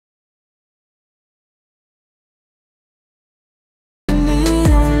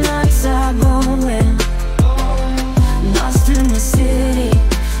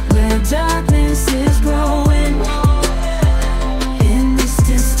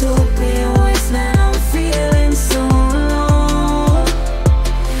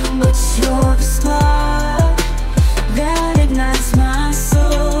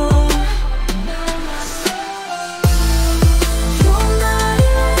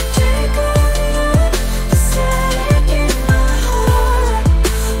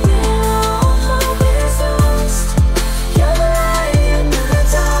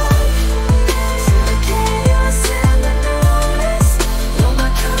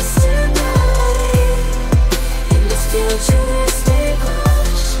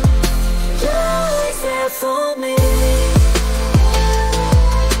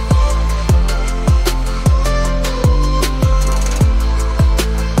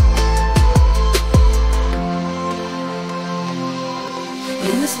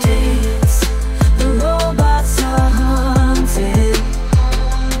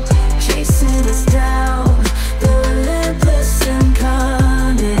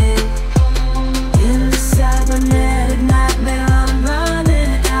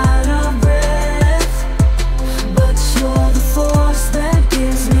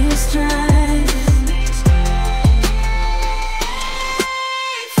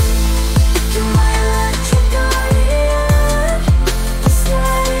You're my electric guardian, the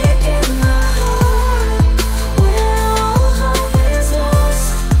static in my heart. When all hope is lost,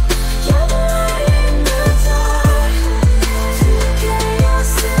 you're the light in the dark. Through the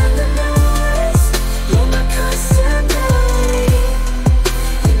chaos and the noise, you're my constant guide.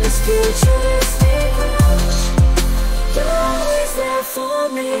 In this futuristic rush, you're always there for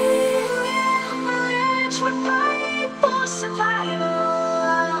me. We're fighting for survival.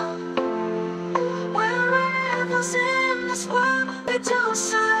 We're rebels in this world, we don't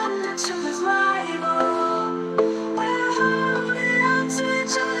survive.